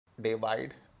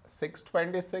divide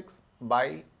 626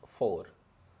 by 4.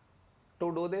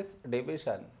 To do this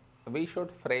division, we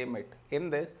should frame it in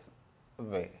this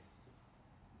way.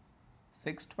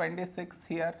 626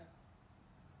 here,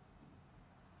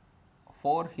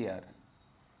 4 here.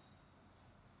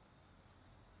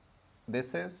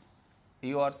 This is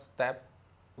your step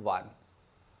 1.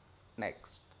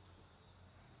 Next,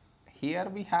 here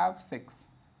we have 6,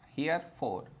 here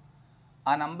 4.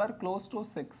 A number close to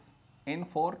 6 in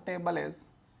 4 table is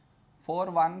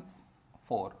 4 ones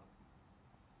 4.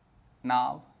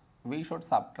 Now we should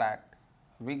subtract,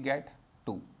 we get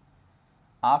 2.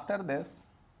 After this,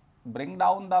 bring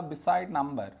down the beside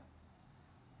number,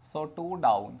 so 2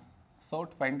 down, so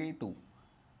 22.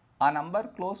 A number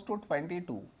close to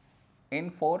 22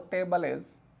 in 4 table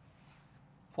is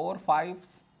 4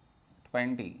 fives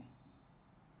 20.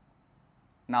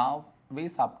 Now we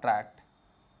subtract,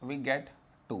 we get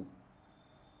 2.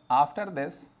 After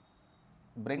this,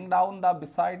 bring down the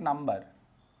beside number,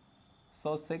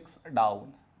 so 6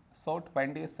 down, so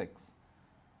 26.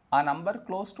 A number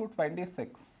close to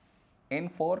 26 in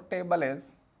 4 table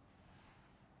is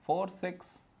 4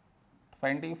 6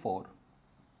 24.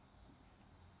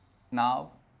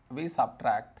 Now we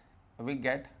subtract, we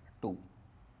get 2.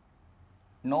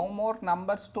 No more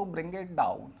numbers to bring it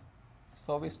down,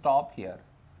 so we stop here.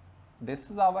 This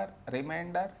is our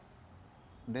remainder,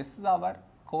 this is our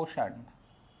quotient.